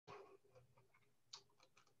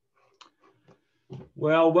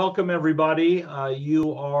Well, welcome everybody.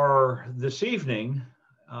 You are this evening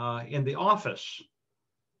in the office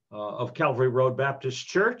of Calvary Road Baptist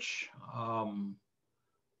Church.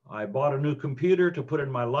 I bought a new computer to put in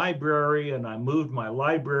my library, and I moved my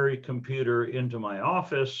library computer into my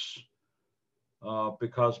office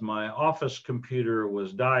because my office computer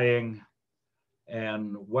was dying.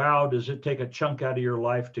 And wow, does it take a chunk out of your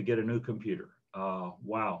life to get a new computer?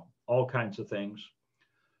 Wow, all kinds of things.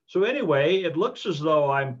 So anyway, it looks as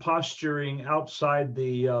though I'm posturing outside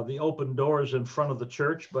the open doors in front of the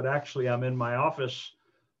church, but actually I'm in my office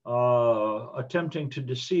attempting to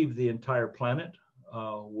deceive the entire planet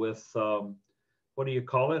with, what do you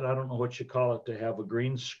call it? I don't know what you call it, to have a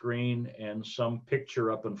green screen and some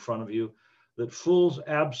picture up in front of you that fools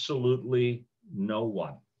absolutely no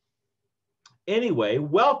one. Anyway,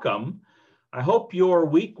 welcome. I hope your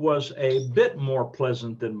week was a bit more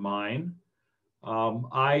pleasant than mine.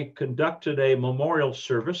 I conducted a memorial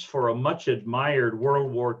service for a much admired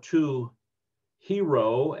World War II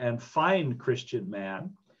hero and fine Christian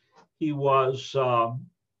man. He was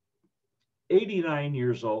 98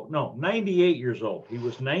 years old. He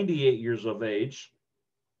was 98 years of age,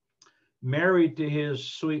 married to his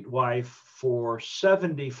sweet wife for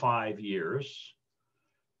 75 years.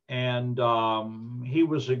 And he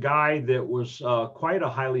was a guy that was quite a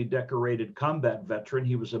highly decorated combat veteran.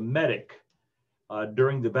 He was a medic.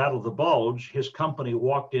 During the Battle of the Bulge, his company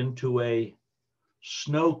walked into a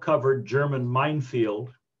snow-covered German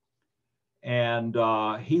minefield, and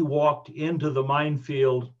he walked into the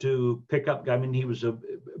minefield to pick up, he was a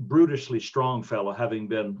brutishly strong fellow, having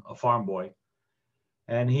been a farm boy.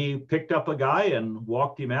 And he picked up a guy and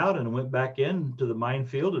walked him out and went back into the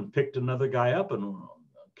minefield and picked another guy up and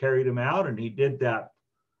carried him out. And he did that,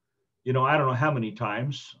 I don't know how many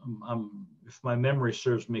times. If my memory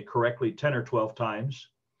serves me correctly, 10 or 12 times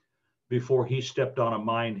before he stepped on a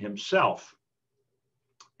mine himself.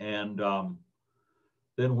 And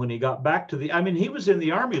then when he got back to he was in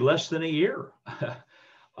the Army less than a year.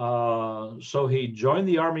 So he joined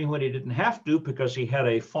the Army when he didn't have to because he had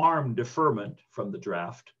a farm deferment from the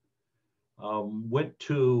draft. Went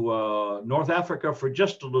to North Africa for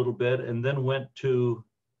just a little bit, and then went to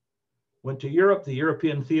Europe, the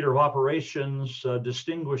European Theater of Operations,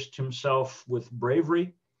 distinguished himself with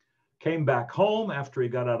bravery, came back home after he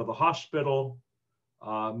got out of the hospital,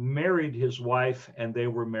 married his wife, and they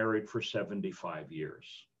were married for 75 years.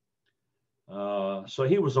 So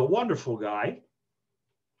he was a wonderful guy.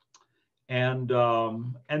 And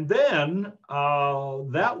then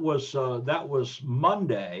that was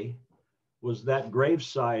Monday, was that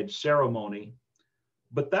graveside ceremony.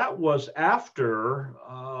 But that was after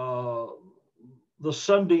the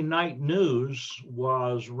Sunday night news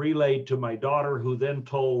was relayed to my daughter, who then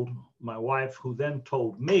told my wife, who then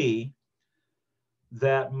told me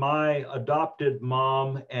that my adopted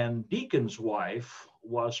mom and deacon's wife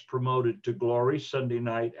was promoted to glory Sunday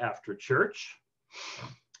night after church.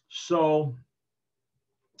 So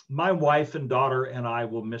my wife and daughter and I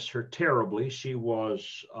will miss her terribly. She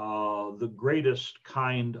was the greatest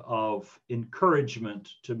kind of encouragement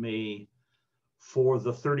to me for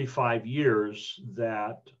the 35 years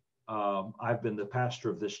that I've been the pastor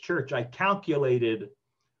of this church. I calculated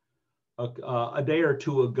a day or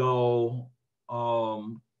two ago,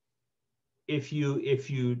 if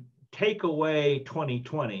you take away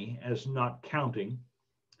 2020 as not counting,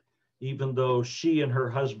 even though she and her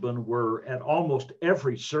husband were at almost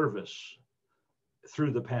every service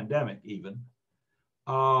through the pandemic even,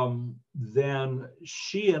 then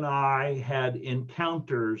she and I had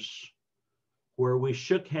encounters where we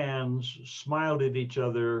shook hands, smiled at each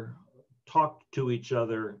other, talked to each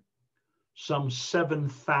other some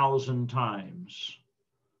 7,000 times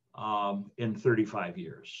in 35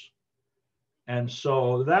 years. And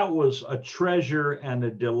so that was a treasure and a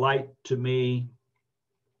delight to me.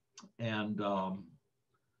 And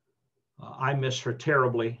I miss her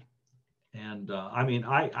terribly. And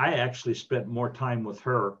I actually spent more time with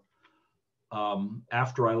her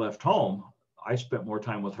after I left home. I spent more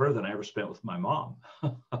time with her than I ever spent with my mom.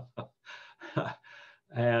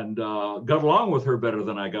 And got along with her better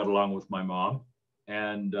than I got along with my mom.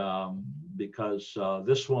 And because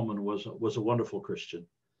this woman was a wonderful Christian.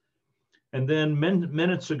 And then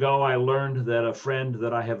minutes ago, I learned that a friend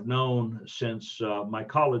that I have known since my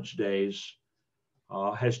college days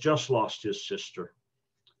has just lost his sister.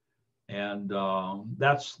 And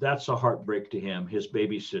that's a heartbreak to him, his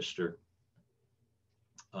baby sister.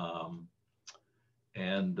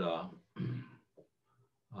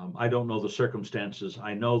 I don't know the circumstances.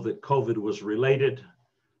 I know that COVID was related.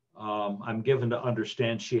 I'm given to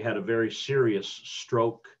understand she had a very serious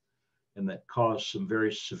stroke and that caused some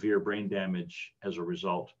very severe brain damage as a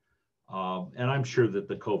result. And I'm sure that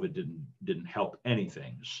the COVID didn't help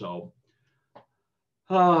anything. So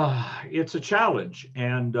it's a challenge,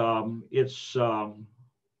 and it's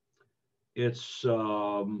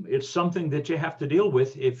something that you have to deal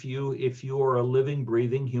with if you are a living,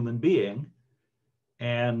 breathing human being.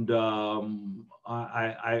 And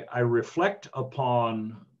I reflect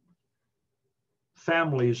upon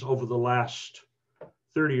families over the last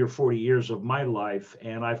 30 or 40 years of my life,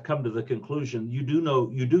 and I've come to the conclusion you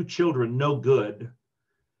do children no good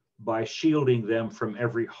by shielding them from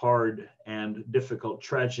every hard and difficult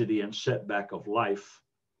tragedy and setback of life,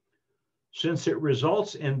 since it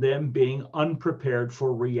results in them being unprepared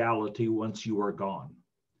for reality once you are gone.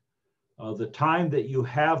 The time that you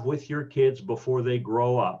have with your kids before they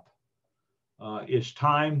grow up is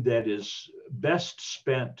time that is best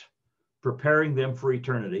spent preparing them for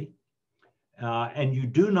eternity. And you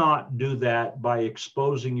do not do that by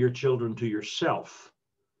exposing your children to yourself.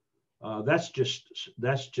 That's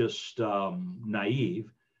just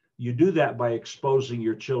naive. You do that by exposing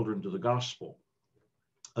your children to the gospel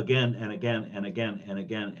again and again and again and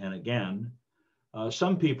again and again.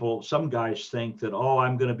 Some guys think that, oh,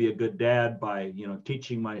 I'm going to be a good dad by,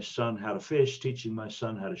 teaching my son how to fish, teaching my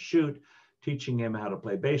son how to shoot, teaching him how to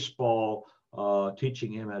play baseball,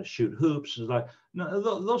 teaching him how to shoot hoops. It's like, no,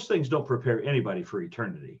 those things don't prepare anybody for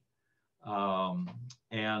eternity.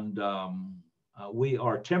 We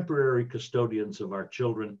are temporary custodians of our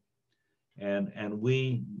children, and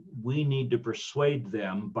we need to persuade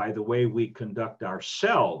them by the way we conduct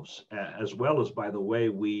ourselves, as well as by the way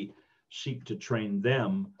we seek to train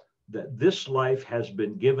them, that this life has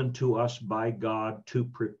been given to us by God to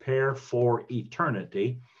prepare for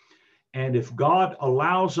eternity. And if God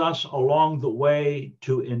allows us along the way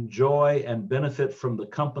to enjoy and benefit from the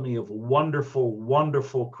company of wonderful,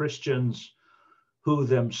 wonderful Christians who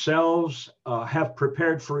themselves have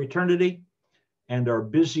prepared for eternity and are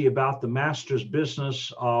busy about the master's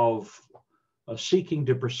business of seeking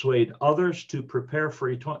to persuade others to prepare for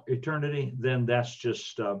eternity, then that's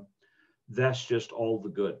just all the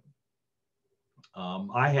good.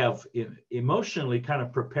 I have emotionally kind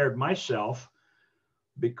of prepared myself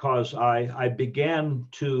because I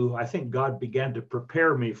think God began to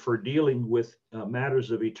prepare me for dealing with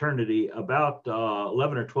matters of eternity about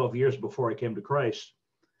 11 or 12 years before I came to Christ,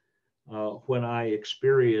 when I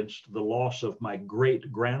experienced the loss of my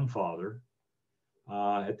great-grandfather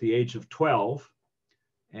at the age of 12.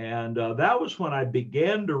 And that was when I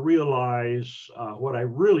began to realize what I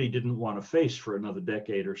really didn't want to face for another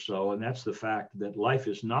decade or so, and that's the fact that life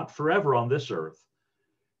is not forever on this earth.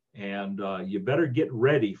 And you better get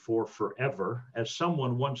ready for forever. As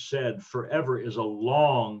someone once said, forever is a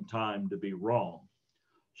long time to be wrong.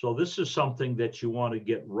 So this is something that you want to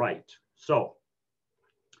get right. So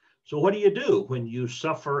what do you do when you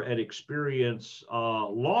suffer and experience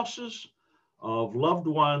losses of loved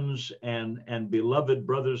ones and beloved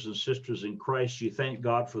brothers and sisters in Christ? You thank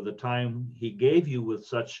God for the time he gave you with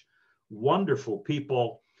such wonderful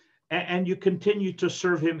people, and you continue to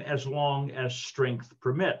serve him as long as strength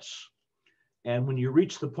permits. And when you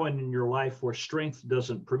reach the point in your life where strength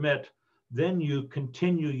doesn't permit, then you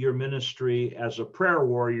continue your ministry as a prayer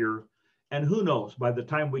warrior. And who knows, by the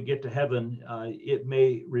time we get to heaven, it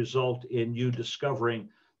may result in you discovering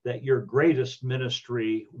that your greatest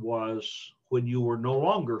ministry was when you were no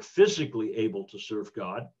longer physically able to serve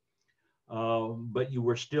God, but you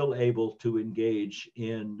were still able to engage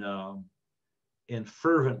in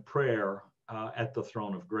fervent prayer at the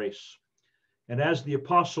throne of grace. And as the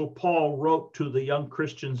Apostle Paul wrote to the young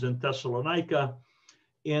Christians in Thessalonica,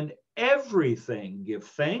 in everything give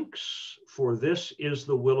thanks, for this is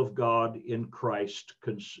the will of God in Christ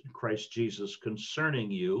Jesus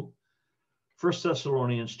concerning you. 1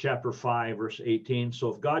 Thessalonians chapter 5, verse 18. So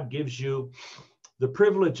if God gives you the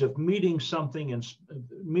privilege of meeting someone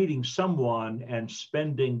and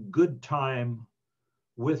spending good time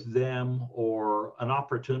with them, or an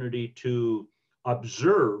opportunity to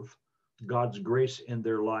observe God's grace in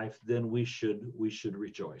their life, then we should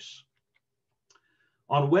rejoice.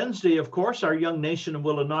 On Wednesday, of course, our young nation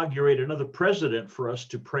will inaugurate another president for us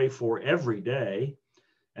to pray for every day.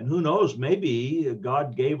 And who knows, maybe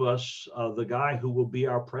God gave us the guy who will be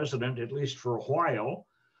our president, at least for a while,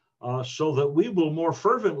 so that we will more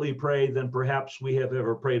fervently pray than perhaps we have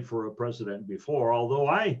ever prayed for a president before. Although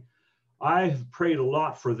I've prayed a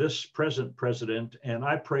lot for this present president, and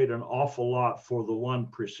I prayed an awful lot for the one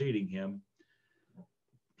preceding him.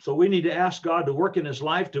 So we need to ask God to work in his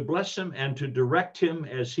life, to bless him, and to direct him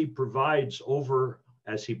as he presides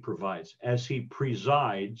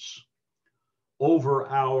over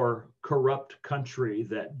our corrupt country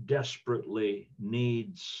that desperately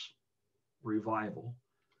needs revival.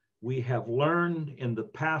 We have learned in the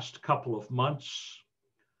past couple of months,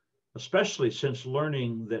 especially since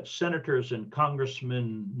learning that senators and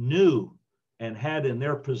congressmen knew and had in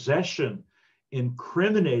their possession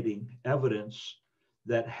incriminating evidence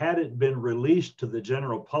that, had it been released to the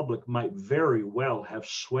general public, might very well have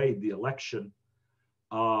swayed the election.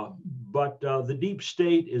 But the deep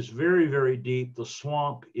state is very, very deep. The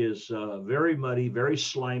swamp is very muddy, very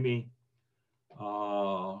slimy,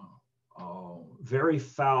 very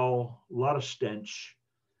foul, a lot of stench.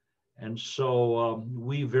 And so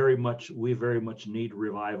we very much need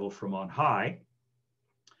revival from on high.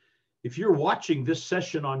 If you're watching this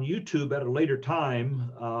session on YouTube at a later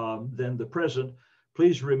time than the present,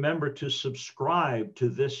 please remember to subscribe to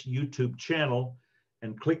this YouTube channel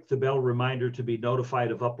and click the bell reminder to be notified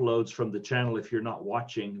of uploads from the channel if you're not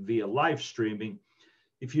watching via live streaming.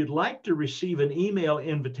 If you'd like to receive an email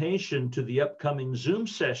invitation to the upcoming Zoom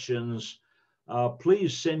sessions,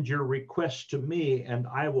 please send your request to me and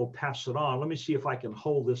I will pass it on. Let me see if I can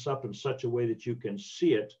hold this up in such a way that you can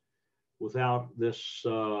see it without this.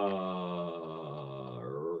 Yeah,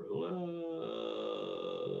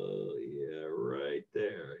 right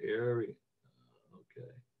there. Here we go.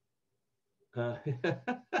 Okay.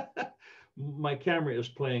 My camera is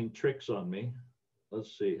playing tricks on me.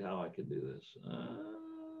 Let's see how I can do this.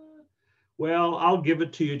 Well, I'll give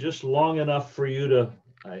it to you just long enough for you to.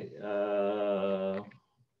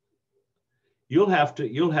 You'll have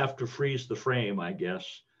to freeze the frame, I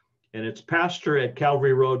guess. And it's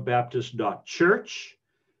pastor@calvaryroadbaptist.church.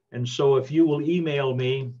 And so if you will email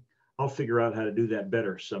me, I'll figure out how to do that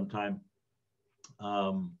better sometime.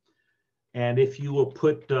 And if you will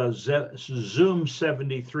put Zoom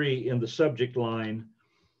 73 in the subject line,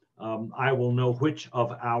 I will know which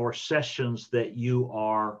of our sessions that you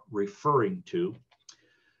are referring to.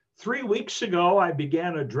 3 weeks ago, I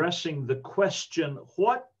began addressing the question,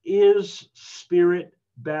 what is Spirit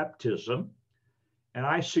baptism? And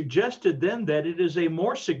I suggested then that it is a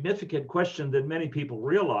more significant question than many people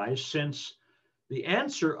realize, since the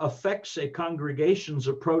answer affects a congregation's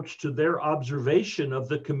approach to their observation of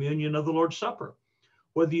the communion of the Lord's Supper.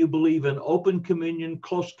 Whether you believe in open communion,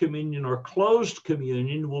 close communion, or closed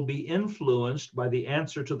communion will be influenced by the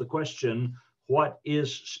answer to the question, what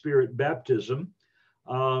is Spirit baptism?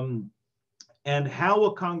 And how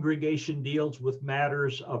a congregation deals with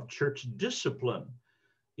matters of church discipline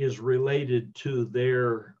is related to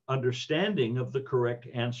their understanding of the correct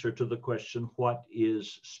answer to the question, what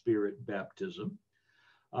is Spirit baptism?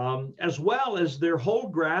 As well as their whole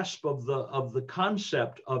grasp of the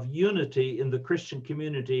concept of unity in the Christian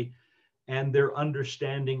community and their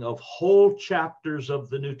understanding of whole chapters of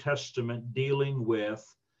the New Testament dealing with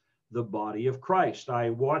the body of Christ. I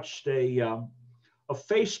watched a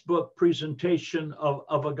Facebook presentation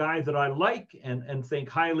of a guy that I like and think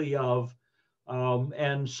highly of.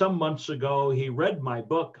 And some months ago, he read my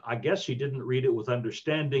book. I guess he didn't read it with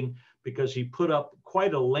understanding, because he put up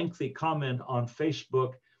quite a lengthy comment on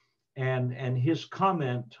Facebook, and his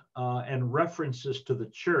comment and references to the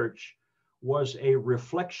church was a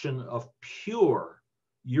reflection of pure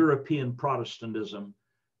European Protestantism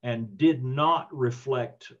and did not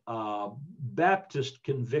reflect Baptist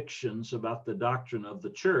convictions about the doctrine of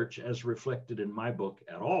the church as reflected in my book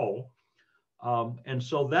at all. And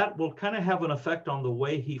so that will kind of have an effect on the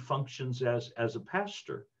way he functions as a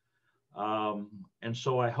pastor. And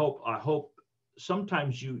so I hope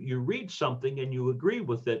sometimes you read something and you agree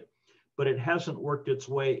with it, but it hasn't worked its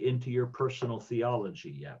way into your personal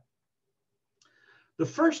theology yet. The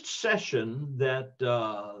first session that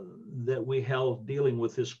we held dealing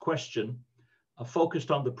with this question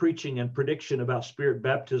focused on the preaching and prediction about Spirit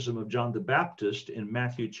baptism of John the Baptist in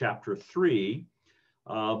Matthew chapter 3.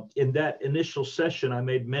 In that initial session, I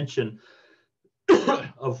made mention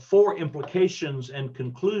of 4 implications and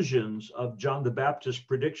conclusions of John the Baptist's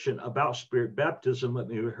prediction about Spirit baptism. Let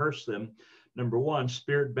me rehearse them. Number 1,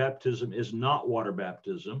 Spirit baptism is not water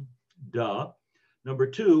baptism. Duh. Number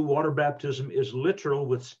 2, water baptism is literal,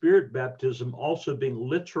 with Spirit baptism also being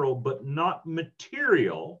literal but not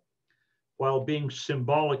material, while being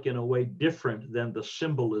symbolic in a way different than the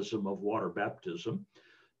symbolism of water baptism.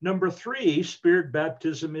 Number 3, Spirit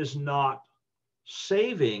baptism is not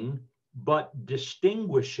saving, but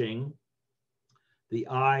distinguishing, the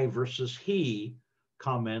I versus he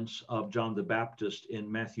comments of John the Baptist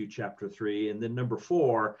in Matthew chapter 3. And then number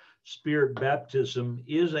 4, Spirit baptism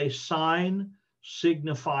is a sign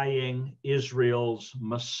signifying Israel's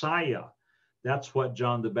Messiah. That's what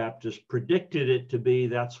John the Baptist predicted it to be.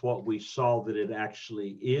 That's what we saw that it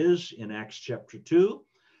actually is in Acts chapter 2.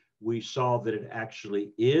 We saw that it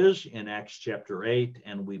actually is in Acts chapter 8,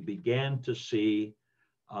 and we began to see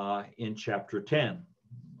in chapter 10.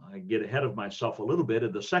 I get ahead of myself a little bit.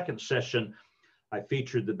 In the second session, I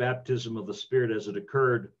featured the baptism of the Spirit as it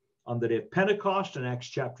occurred on the day of Pentecost in Acts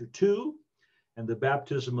chapter 2, and the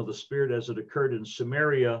baptism of the Spirit as it occurred in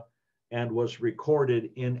Samaria and was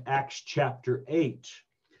recorded in Acts chapter 8.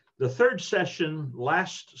 The third session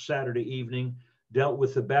last Saturday evening dealt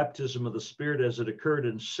with the baptism of the Spirit as it occurred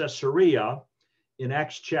in Caesarea in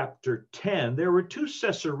Acts chapter 10. There were two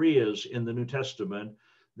Caesareas in the New Testament.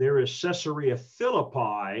 There is Caesarea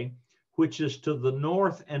Philippi, which is to the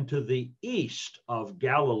north and to the east of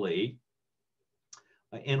Galilee,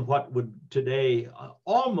 in what would today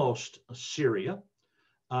almost Syria.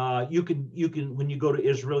 You can when you go to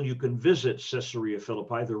Israel, you can visit Caesarea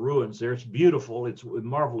Philippi, the ruins there. It's beautiful. It's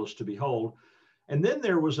marvelous to behold. And then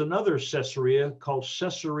there was another Caesarea called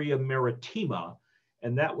Caesarea Maritima,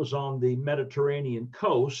 and that was on the Mediterranean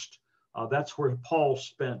coast. That's where Paul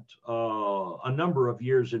spent a number of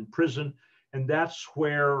years in prison, and that's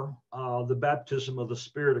where the baptism of the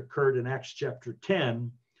Spirit occurred in Acts chapter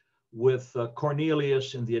 10 with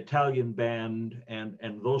Cornelius and the Italian band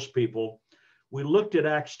and those people. We looked at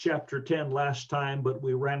Acts chapter 10 last time, but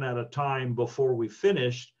we ran out of time before we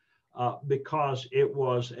finished because it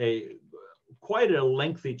was quite a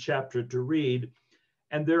lengthy chapter to read.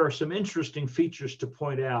 And there are some interesting features to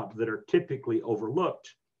point out that are typically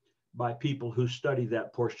overlooked by people who study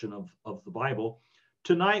that portion of the Bible.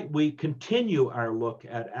 Tonight, we continue our look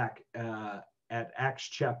at Acts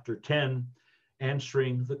chapter 10,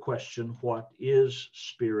 answering the question, what is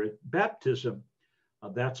Spirit baptism?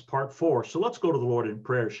 That's part 4. So let's go to the Lord in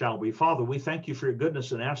prayer, shall we? Father, we thank you for your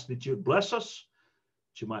goodness and ask that you'd bless us,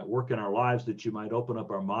 that you might work in our lives, that you might open up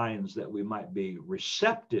our minds, that we might be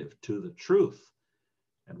receptive to the truth.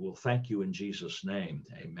 And we'll thank you in Jesus' name.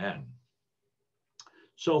 Amen.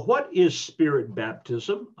 So what is Spirit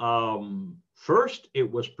baptism? First,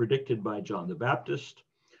 it was predicted by John the Baptist.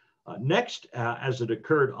 Next, as it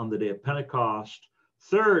occurred on the day of Pentecost.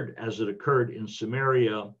 Third, as it occurred in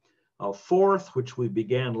Samaria. Fourth, which we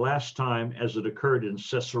began last time, as it occurred in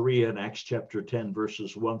Caesarea in Acts chapter 10,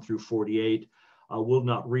 verses 1 through 48. I will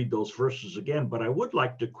not read those verses again, but I would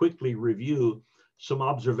like to quickly review some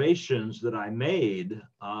observations that I made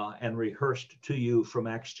and rehearsed to you from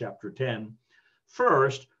Acts chapter 10.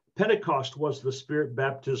 First, Pentecost was the Spirit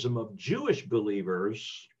baptism of Jewish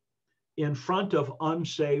believers in front of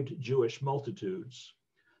unsaved Jewish multitudes.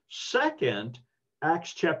 Second,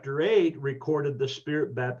 Acts chapter 8 recorded the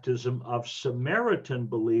Spirit baptism of Samaritan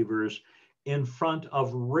believers in front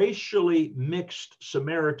of racially mixed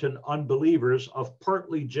Samaritan unbelievers of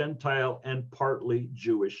partly Gentile and partly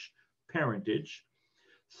Jewish parentage.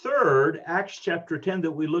 Third, Acts chapter 10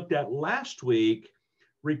 that we looked at last week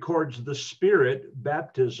records the Spirit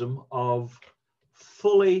baptism of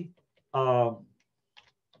fully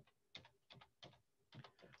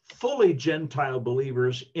Gentile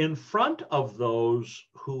believers in front of those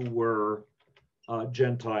who were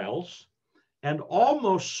Gentiles, and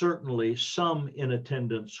almost certainly some in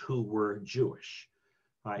attendance who were Jewish.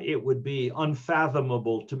 It would be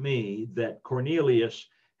unfathomable to me that Cornelius,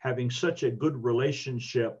 having such a good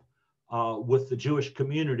relationship with the Jewish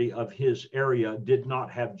community of his area, did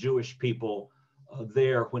not have Jewish people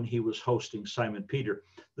there when he was hosting Simon Peter.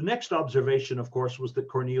 The next observation, of course, was that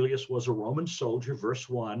Cornelius was a Roman soldier. Verse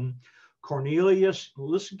 1, Cornelius,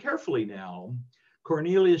 listen carefully now,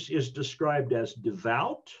 Cornelius is described as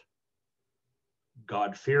devout,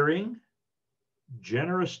 God-fearing,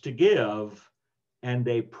 generous to give, and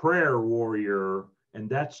a prayer warrior, and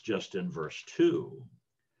that's just in verse 2.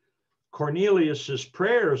 Cornelius's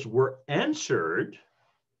prayers were answered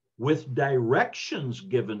with directions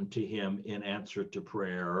given to him in answer to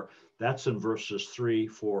prayer. That's in verses 3,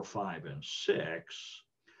 4, 5, and 6.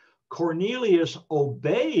 Cornelius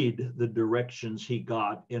obeyed the directions he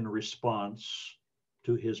got in response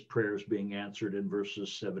to his prayers being answered in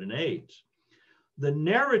verses 7 and 8. The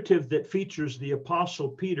narrative that features the Apostle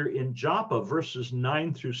Peter in Joppa, verses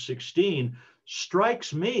 9 through 16,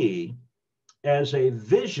 strikes me as a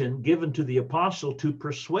vision given to the apostle to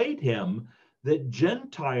persuade him that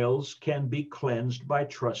Gentiles can be cleansed by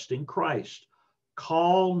trusting Christ.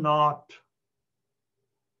 Call not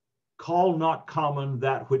common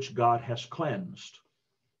that which God has cleansed.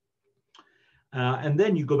 And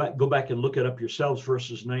then you go back and look it up yourselves,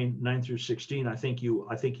 verses 9 through 16. I think you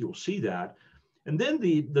will see that. And then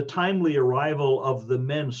the timely arrival of the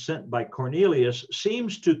men sent by Cornelius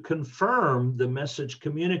seems to confirm the message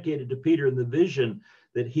communicated to Peter in the vision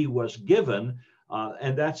that he was given,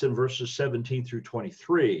 and that's in verses 17 through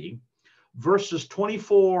 23. Verses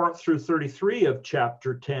 24 through 33 of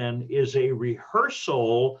chapter 10 is a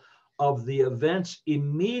rehearsal of the events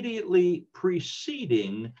immediately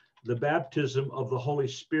preceding the baptism of the Holy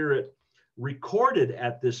Spirit recorded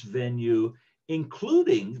at this venue,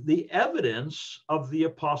 including the evidence of the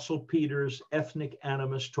Apostle Peter's ethnic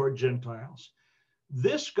animus toward Gentiles.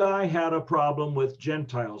 This guy had a problem with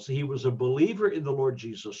Gentiles. He was a believer in the Lord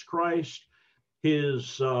Jesus Christ.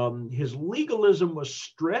 His legalism was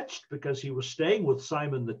stretched because he was staying with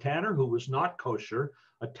Simon the tanner, who was not kosher.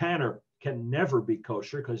 A tanner can never be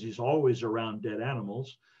kosher because he's always around dead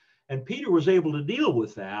animals. And Peter was able to deal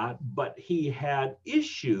with that, but he had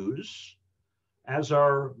issues, as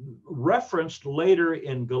are referenced later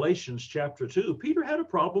in Galatians chapter 2. Peter had a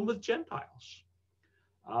problem with Gentiles,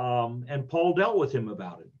 and Paul dealt with him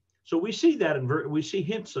about it. So we see that, we see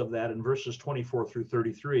hints of that in verses 24 through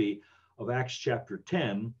 33 of Acts chapter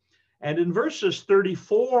 10. And in verses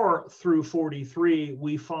 34 through 43,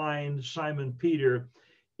 we find Simon Peter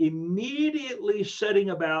immediately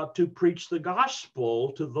setting about to preach the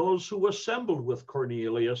gospel to those who assembled with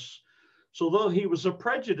Cornelius. So though he was a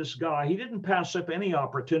prejudiced guy, he didn't pass up any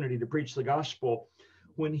opportunity to preach the gospel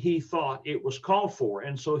when he thought it was called for.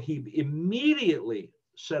 And so he immediately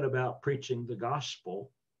set about preaching the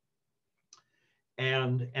gospel.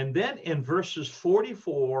 And then in verses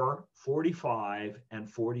 44, 45, and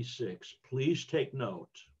 46, please take note.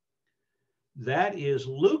 That is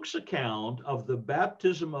Luke's account of the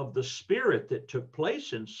baptism of the Spirit that took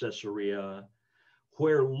place in Caesarea,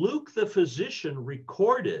 where Luke the physician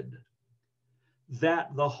recorded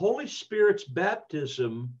that the Holy Spirit's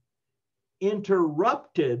baptism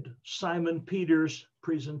interrupted Simon Peter's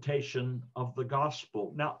presentation of the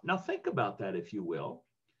gospel. Now think about that, if you will.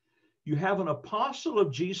 You have an apostle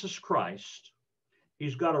of Jesus Christ.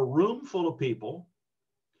 He's got a room full of people.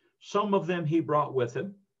 Some of them he brought with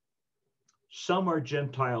him. Some are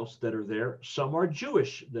Gentiles that are there. Some are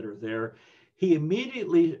Jewish that are there. He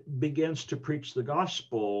immediately begins to preach the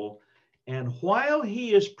gospel. And while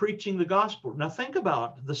he is preaching the gospel, now think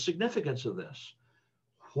about the significance of this.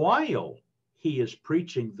 While he is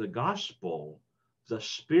preaching the gospel, the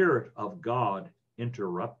Spirit of God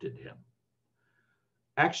interrupted him.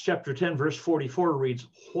 Acts chapter 10, verse 44 reads,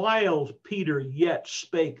 while Peter yet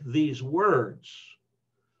spake these words.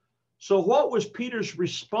 So what was Peter's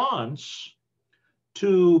response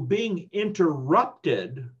to being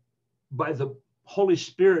interrupted by the Holy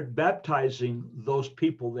Spirit baptizing those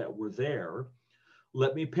people that were there?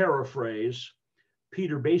 Let me paraphrase.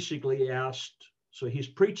 Peter basically asked, so he's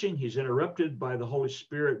preaching, he's interrupted by the Holy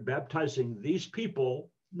Spirit baptizing these people,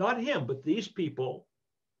 not him, but these people.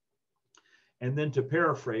 And then to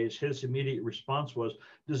paraphrase, his immediate response was,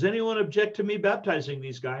 does anyone object to me baptizing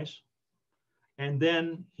these guys? And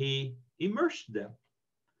then he immersed them.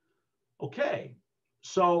 Okay,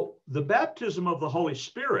 so the baptism of the Holy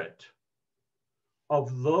Spirit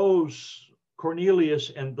of those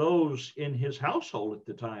Cornelius and those in his household at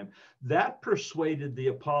the time, that persuaded the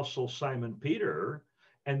apostle Simon Peter,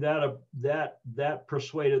 and that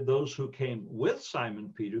persuaded those who came with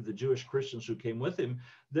Simon Peter, the Jewish Christians who came with him,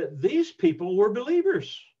 that these people were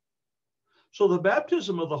believers. So the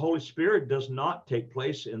baptism of the Holy Spirit does not take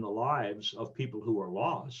place in the lives of people who are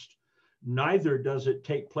lost. Neither does it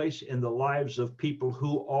take place in the lives of people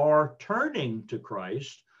who are turning to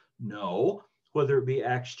Christ. No, whether it be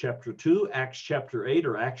Acts chapter 2, Acts chapter 8,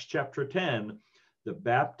 or Acts chapter 10, the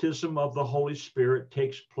baptism of the Holy Spirit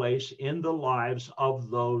takes place in the lives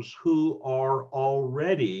of those who are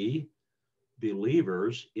already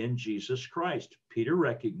believers in Jesus Christ. Peter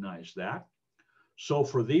recognized that. So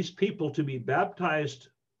for these people to be baptized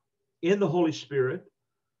in the Holy Spirit,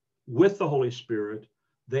 with the Holy Spirit,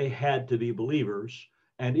 they had to be believers.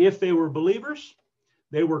 And if they were believers,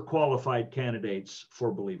 they were qualified candidates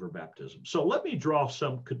for believer baptism. So let me draw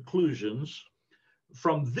some conclusions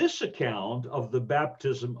from this account of the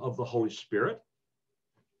baptism of the Holy Spirit.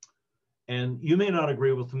 And you may not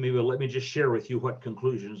agree with me, but let me just share with you what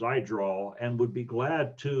conclusions I draw, and would be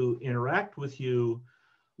glad to interact with you,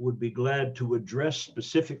 would be glad to address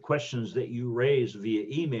specific questions that you raise via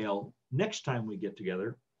email next time we get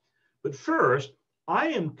together. But first, I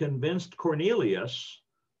am convinced Cornelius,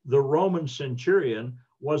 the Roman centurion,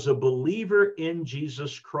 was a believer in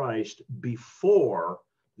Jesus Christ before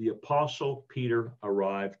the apostle Peter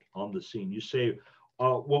arrived on the scene. You say,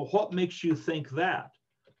 well, what makes you think that?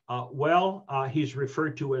 He's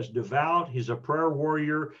referred to as devout. He's a prayer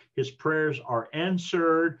warrior. His prayers are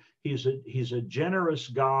answered. He's a generous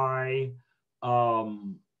guy.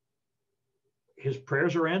 His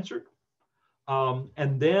prayers are answered.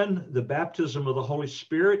 And then the baptism of the Holy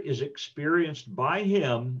Spirit is experienced by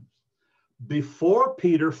him before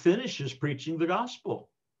Peter finishes preaching the gospel.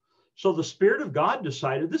 So the Spirit of God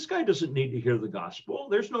decided this guy doesn't need to hear the gospel.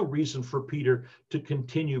 There's no reason for Peter to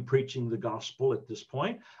continue preaching the gospel at this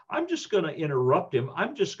point. I'm just going to interrupt him.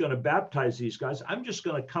 I'm just going to baptize these guys. I'm just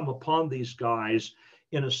going to come upon these guys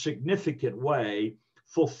in a significant way,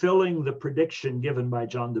 fulfilling the prediction given by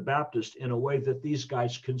John the Baptist in a way that these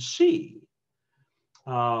guys can see.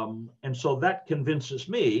 And so that convinces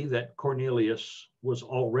me that Cornelius was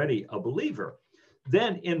already a believer.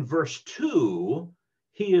 Then in verse 2,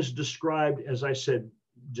 he is described, as I said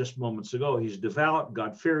just moments ago, he's devout,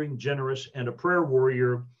 God-fearing, generous, and a prayer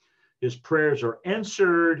warrior. His prayers are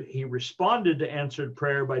answered. He responded to answered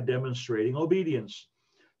prayer by demonstrating obedience.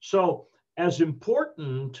 So as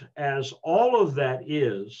important as all of that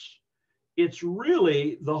is, it's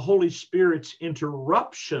really the Holy Spirit's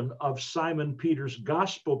interruption of Simon Peter's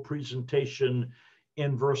gospel presentation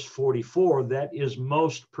in verse 44 that is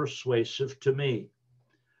most persuasive to me.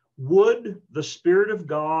 Would the Spirit of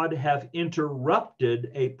God have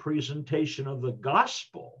interrupted a presentation of the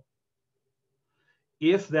gospel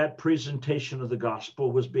if that presentation of the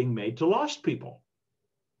gospel was being made to lost people?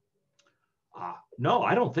 No,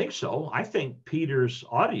 I don't think so. I think Peter's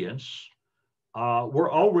audience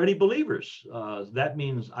were already believers. That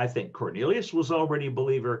means I think Cornelius was already a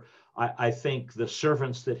believer. I think the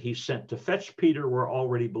servants that he sent to fetch Peter were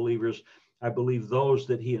already believers. I believe those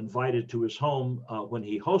that he invited to his home when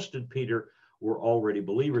he hosted Peter were already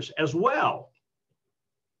believers as well.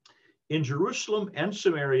 In Jerusalem and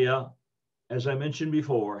Samaria, as I mentioned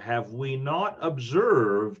before, have we not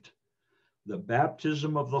observed the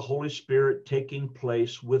baptism of the Holy Spirit taking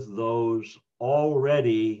place with those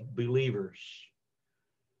already believers?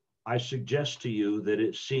 I suggest to you that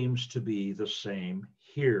it seems to be the same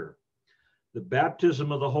here. The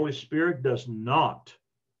baptism of the Holy Spirit does not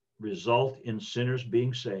result in sinners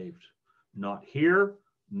being saved. Not here,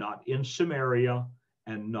 not in Samaria,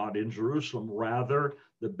 and not in Jerusalem. Rather,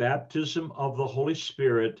 the baptism of the Holy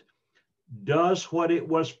Spirit does what it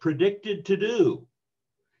was predicted to do.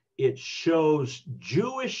 It shows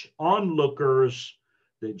Jewish onlookers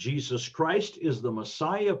that Jesus Christ is the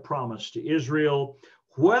Messiah promised to Israel,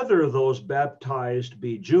 whether those baptized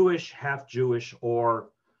be Jewish, half Jewish,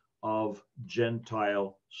 or of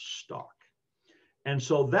Gentile stock. And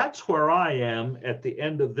so that's where I am at the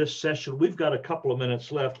end of this session. We've got a couple of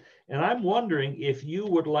minutes left, and I'm wondering if you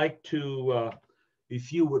would like to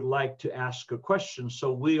ask a question.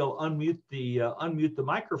 So we'll unmute the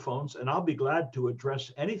microphones, and I'll be glad to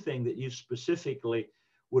address anything that you specifically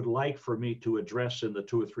would like for me to address in the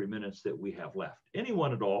 2 or 3 minutes that we have left.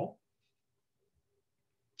 Anyone at all?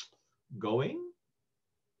 Going?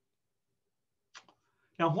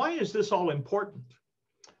 Now, why is this all important?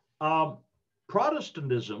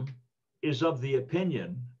 Protestantism is of the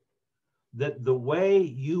opinion that the way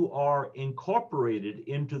you are incorporated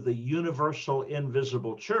into the universal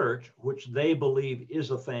invisible church, which they believe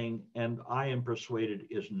is a thing, and I am persuaded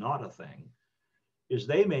is not a thing, is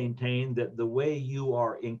they maintain that the way you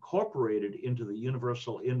are incorporated into the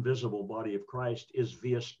universal invisible body of Christ is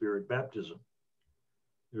via Spirit baptism.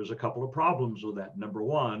 There's a couple of problems with that. Number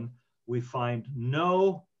one, we find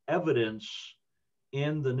no evidence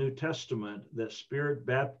in the New Testament that Spirit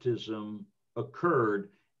baptism occurred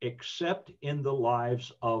except in the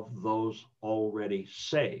lives of those already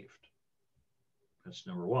saved. That's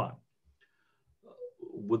number one.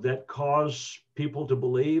 Would that cause people to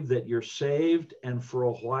believe that you're saved and for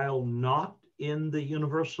a while not in the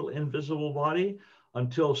universal invisible body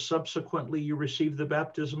until subsequently you receive the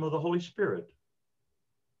baptism of the Holy Spirit?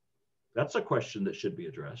 That's a question that should be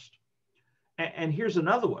addressed. And here's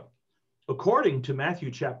another one. According to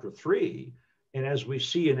Matthew chapter 3, and as we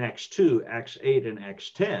see in Acts 2, Acts 8, and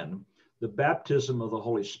Acts 10, the baptism of the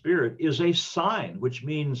Holy Spirit is a sign, which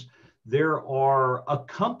means there are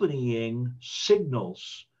accompanying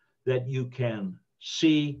signals that you can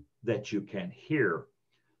see, that you can hear,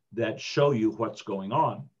 that show you what's going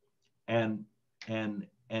on. And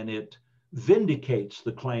it vindicates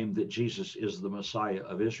the claim that Jesus is the Messiah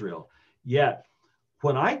of Israel. Yet,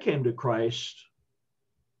 when I came to Christ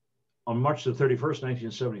on March the 31st,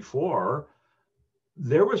 1974,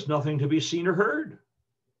 there was nothing to be seen or heard.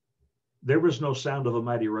 There was no sound of a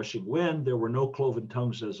mighty rushing wind. There were no cloven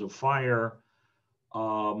tongues as of fire.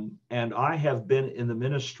 And I have been in the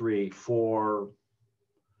ministry for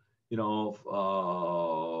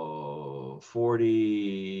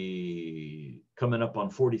 40, coming up on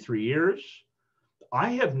 43 years,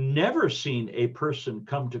 I have never seen a person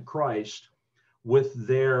come to Christ with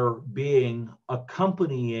there being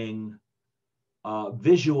accompanying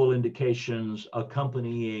visual indications,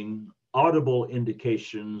 accompanying audible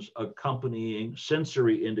indications, accompanying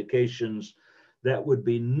sensory indications that would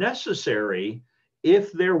be necessary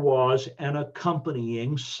if there was an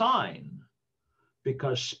accompanying sign.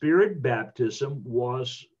 Because Spirit baptism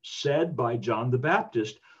was said by John the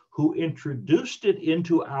Baptist, who introduced it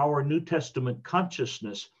into our New Testament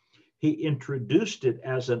consciousness. He introduced it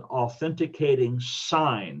as an authenticating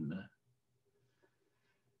sign.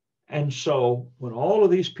 And so when all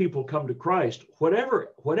of these people come to Christ,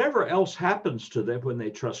 whatever else happens to them when they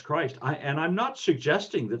trust Christ, and I'm not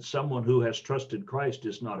suggesting that someone who has trusted Christ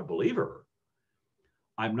is not a believer.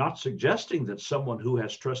 I'm not suggesting that someone who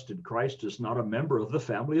has trusted Christ is not a member of the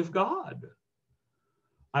family of God.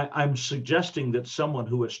 I'm suggesting that someone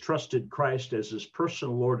who has trusted Christ as his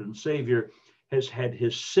personal Lord and Savior has had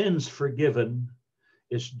his sins forgiven,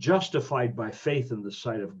 is justified by faith in the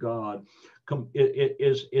sight of God,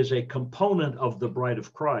 is a component of the bride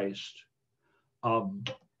of Christ,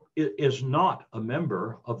 is not a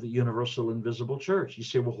member of the universal invisible church. You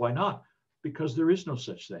say, well, why not? Because there is no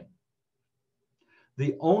such thing.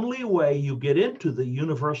 The only way you get into the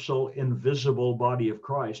universal invisible body of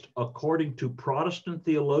Christ, according to Protestant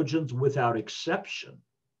theologians without exception,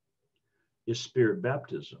 is Spirit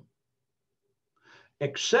baptism.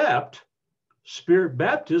 Except Spirit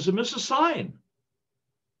baptism is a sign.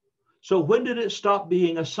 So when did it stop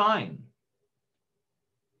being a sign?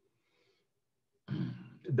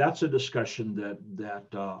 That's a discussion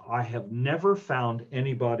that I have never found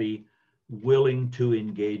anybody willing to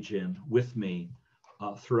engage in with me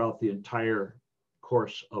throughout the entire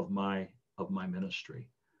course of my ministry,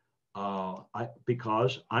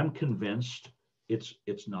 because I'm convinced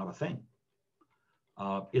it's not a thing.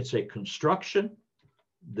 It's a construction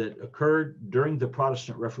that occurred during the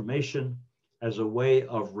Protestant Reformation as a way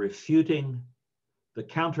of refuting the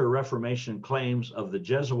counter-Reformation claims of the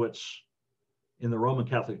Jesuits in the Roman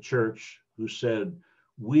Catholic Church, who said,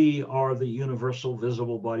 we are the universal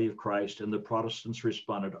visible body of Christ. And the Protestants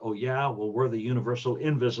responded, oh yeah, well, we're the universal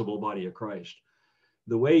invisible body of Christ.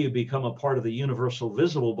 The way you become a part of the universal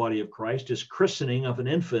visible body of Christ is christening of an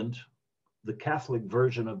infant, the Catholic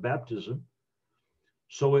version of baptism.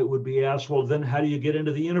 So it would be asked, well, then how do you get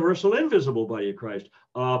into the universal invisible body of Christ?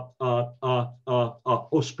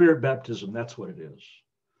 Spirit baptism, that's what it is.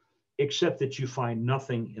 Except that you find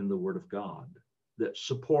nothing in the Word of God that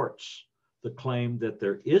supports the claim that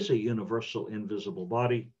there is a universal invisible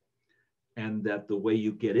body, and that the way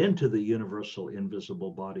you get into the universal invisible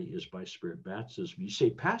body is by Spirit baptism. You say,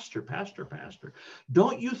 Pastor,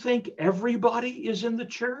 don't you think everybody is in the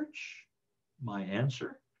church? My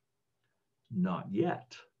answer, not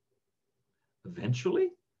yet. Eventually,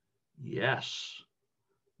 yes,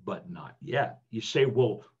 but not yet. You say,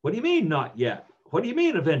 well, what do you mean not yet? What do you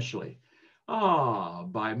mean eventually?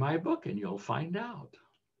 Buy my book and you'll find out.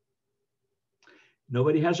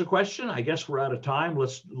 Nobody has a question? I guess we're out of time.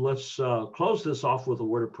 Let's close this off with a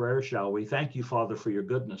word of prayer, shall we? Thank you, Father, for your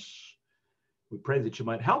goodness. We pray that you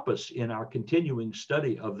might help us in our continuing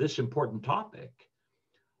study of this important topic,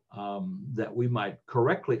 that we might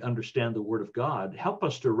correctly understand the Word of God. Help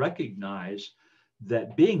us to recognize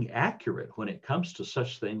that being accurate when it comes to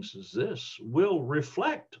such things as this will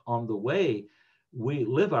reflect on the way we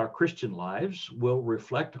live our Christian lives, will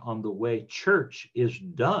reflect on the way church is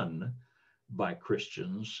done by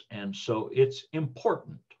Christians. And so it's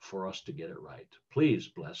important for us to get it right. Please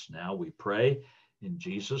bless now, we pray in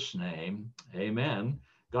Jesus' name. Amen.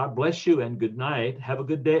 God bless you and good night. Have a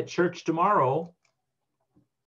good day at church tomorrow.